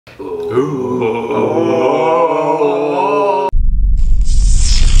Ooh.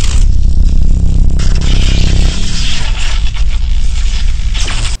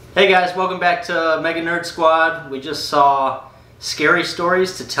 Hey guys, welcome back to MegaNerd Squad. We just saw Scary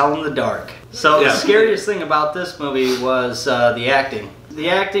Stories to Tell in the Dark. So the scariest thing about this movie was the acting. The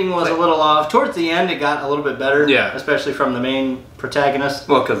acting was a little off. Towards the end, it got a little bit better. Yeah. Especially from the main protagonist.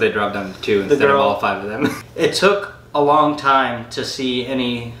 Well, because they dropped down to 2 instead of all 5 of them. It took a long time to see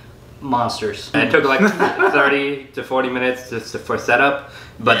any monsters. And it took like 30 to 40 minutes just for setup.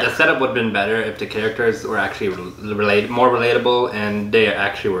 But the setup would have been better if the characters were actually more relatable, and they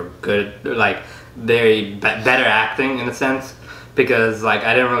actually were good, like better acting in a sense. Because like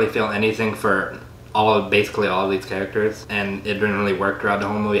I didn't really feel anything for basically all of these characters, and it didn't really work throughout the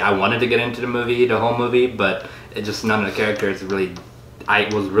whole movie. I wanted to get into the whole movie, but it just none of the characters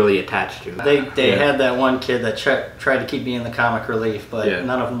I was really attached to. They had that one kid that tried to keep being the comic relief, but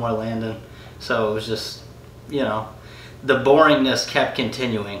none of them were landing. So it was just, you know, the boringness kept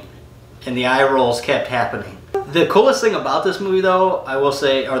continuing, and the eye rolls kept happening. The coolest thing about this movie, though, I will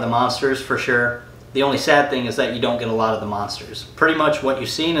say, are the monsters for sure. The only sad thing is that you don't get a lot of the monsters. Pretty much what you've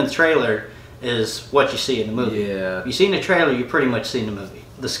seen in the trailer is what you see in the movie. Yeah. You see in the trailer, you pretty much see in the movie.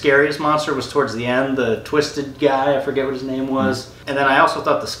 The scariest monster was towards the end, the twisted guy, I forget what his name was. And then I also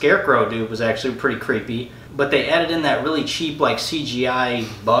thought the scarecrow dude was actually pretty creepy. But they added in that really cheap like CGI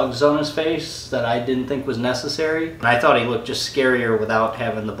bugs on his face that I didn't think was necessary. And I thought he looked just scarier without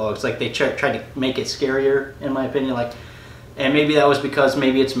having the bugs. Like they tried to make it scarier, in my opinion. And maybe that was because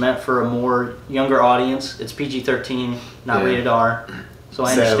maybe it's meant for a more younger audience. It's PG-13, not rated R. So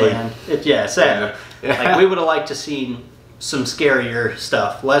I understand. Sadly. Yeah. Like we would have liked to see some scarier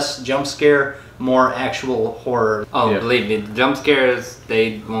stuff. Less jump scare, more actual horror. Oh, believe me, the jump scares,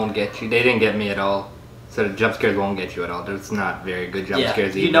 they won't get you. They didn't get me at all. So the jump scares won't get you at all. There's not very good jump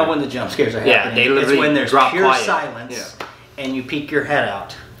scares either. You know when the jump scares are happening. Yeah, they literally it's when there's pure quiet. silence and you peek your head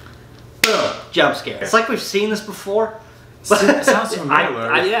out. Boom, jump scare. It's like we've seen this before. It sounds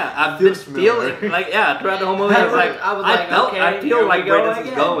familiar. I've been feeling throughout the whole movie. I feel like where this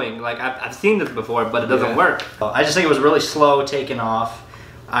is going. Like I've seen this before, but it doesn't work. I just think it was really slow taking off.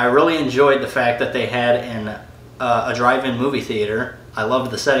 I really enjoyed the fact that they had a drive-in movie theater. I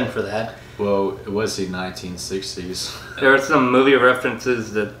loved the setting for that. Well, it was the 1960s. There were some movie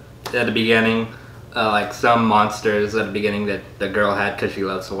references that at the beginning. Like some monsters at the beginning that the girl had because she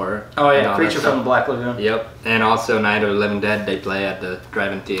loves horror. Oh yeah, Creature from the Black Lagoon. Yep, and also Night of the Living Dead they play at the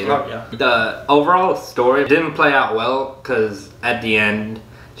drive-in theater. Oh yeah. The overall story didn't play out well because at the end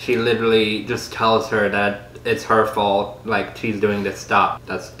she literally just tells her that it's her fault, like she's doing this, stop.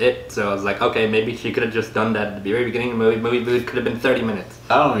 That's it. So I was like, okay, maybe she could have just done that at the very beginning of the movie. Movie could have been 30 minutes.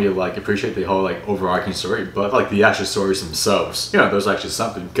 I don't really appreciate the whole overarching story, but the actual stories themselves, there's actually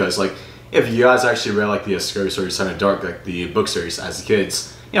something because if you guys actually read the Scary Stories to Tell in the Dark, the book series as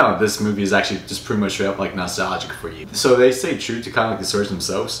kids, this movie is actually just pretty much straight up nostalgic for you. So they stay true to kind of the stories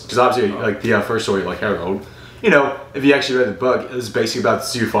themselves, because obviously the first story, Harold, if you actually read the book, it was basically about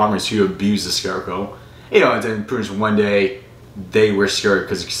the 2 farmers who abused the scarecrow, and then pretty much one day they were scared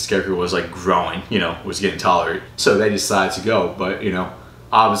because the scarecrow was growing, was getting taller, so they decided to go, but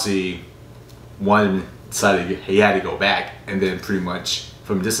obviously one decided he had to go back, and then pretty much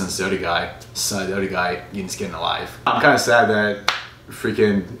from a distance, the other guy getting skinned alive. I'm kind of sad that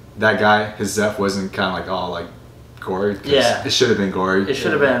that guy, his death wasn't kind of all gory. Yeah. It should have been gory. It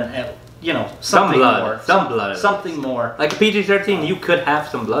should have been, something more. Some blood. Something more. Like a PG-13, you could have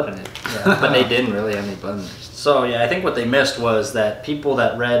some blood in it. Yeah. But they didn't really have any blood in it. So yeah, I think what they missed was that people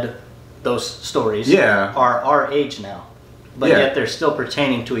that read those stories are our age now. But yet they're still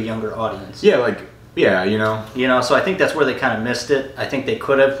pertaining to a younger audience. Yeah, so I think that's where they kind of missed it. I think they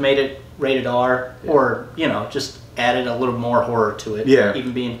could have made it rated R or, just added a little more horror to it,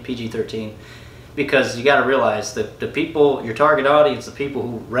 even being PG-13. Because you got to realize that the people, your target audience, the people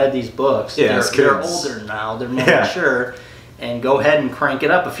who read these books, they're older now, they're more mature, and go ahead and crank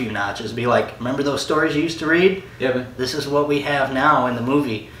it up a few notches. Be like, remember those stories you used to read? Yeah, but this is what we have now in the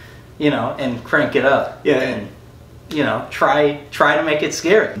movie, and crank it up. Yeah. And, try to make it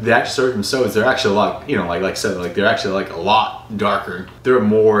scary. The actual stories themselves, they're actually a lot, like I said, they're actually a lot darker. They're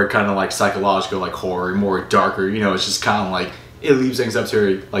more kind of psychological, horror, more darker. It's just kind of it leaves things up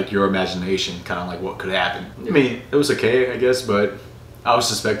to your imagination, kind of what could happen. I mean, it was okay, I guess, but I was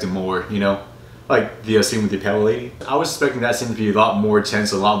suspecting more. Like the scene with the pale lady. I was expecting that scene to be a lot more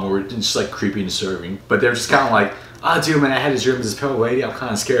tense, a lot more just creepy and disturbing. But they're just kind of oh dude, man, I had this dream of this pale lady. I'm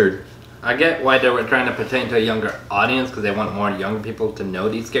kind of scared. I get why they were trying to pertain to a younger audience because they want more younger people to know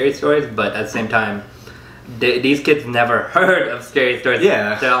these scary stories, but at the same time, these kids never heard of scary stories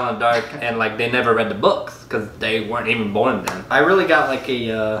tell in the dark, and like they never read the books because they weren't even born then. I really got like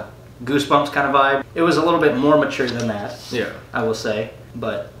a Goosebumps kind of vibe. It was a little bit more mature than that. Yeah, I will say,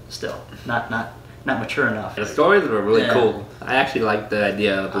 but still not mature enough. The stories were really cool. I actually liked the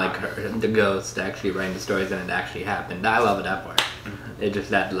idea of like the ghost actually writing the stories and it actually happened. I love that part. It's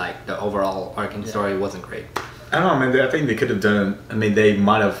just that like the overall arcing story wasn't great. I don't know, man. I think they could have done. I mean, they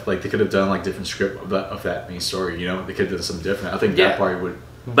might have they could have done like different script of that main story. You know, they could have done something different. I think that part would.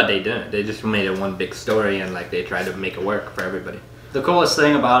 But they didn't. They just made it one big story and like they tried to make it work for everybody. The coolest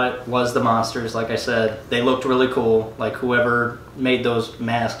thing about it was the monsters. Like I said, they looked really cool. Like whoever made those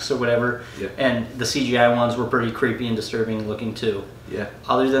masks or whatever, and the CGI ones were pretty creepy and disturbing looking too. Yeah.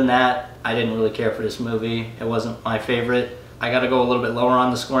 Other than that, I didn't really care for this movie. It wasn't my favorite. I got to go a little bit lower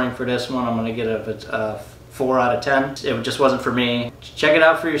on the scoring for this one. I'm going to get a 4 out of 10. It just wasn't for me. Check it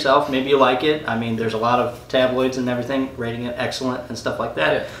out for yourself. Maybe you like it. I mean, there's a lot of tabloids and everything rating it excellent and stuff like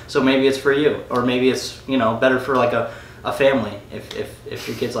that. So maybe it's for you, or maybe it's better for like a family if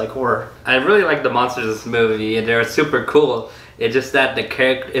your kids like horror. I really like the monsters in this movie, and they're super cool. It's just that the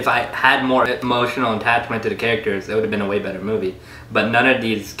character, if I had more emotional attachment to the characters, it would have been a way better movie. But none of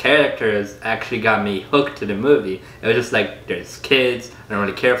these characters actually got me hooked to the movie. It was just like, there's kids, I don't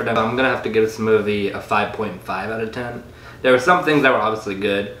really care for them. I'm gonna have to give this movie a 5.5 out of 10. There were some things that were obviously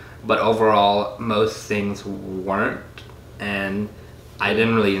good, but overall, most things weren't. And I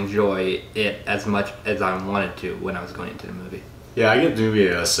didn't really enjoy it as much as I wanted to when I was going into the movie. Yeah, I give the movie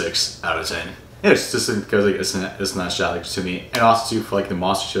a 6 out of 10. Yeah, it's just because it's nostalgic to me, and also too for like the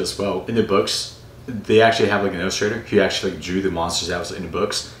monsters as well. In the books, they actually have like an illustrator who actually drew the monsters that was in the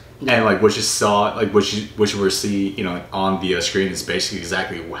books, and like what you saw, like what you will see, on the screen is basically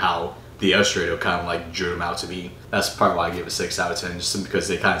exactly how the illustrator kind of like drew them out to be. That's part why I give it 6 out of 10, just because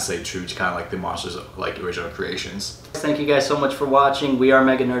they kind of stay true to kind of like the monsters like original creations. Thank you guys so much for watching. We are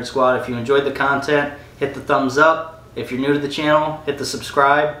MegaNerd Squad. If you enjoyed the content, hit the thumbs up. If you're new to the channel, hit the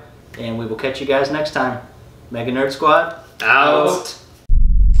subscribe, and we will catch you guys next time. MegaNerd Squad out.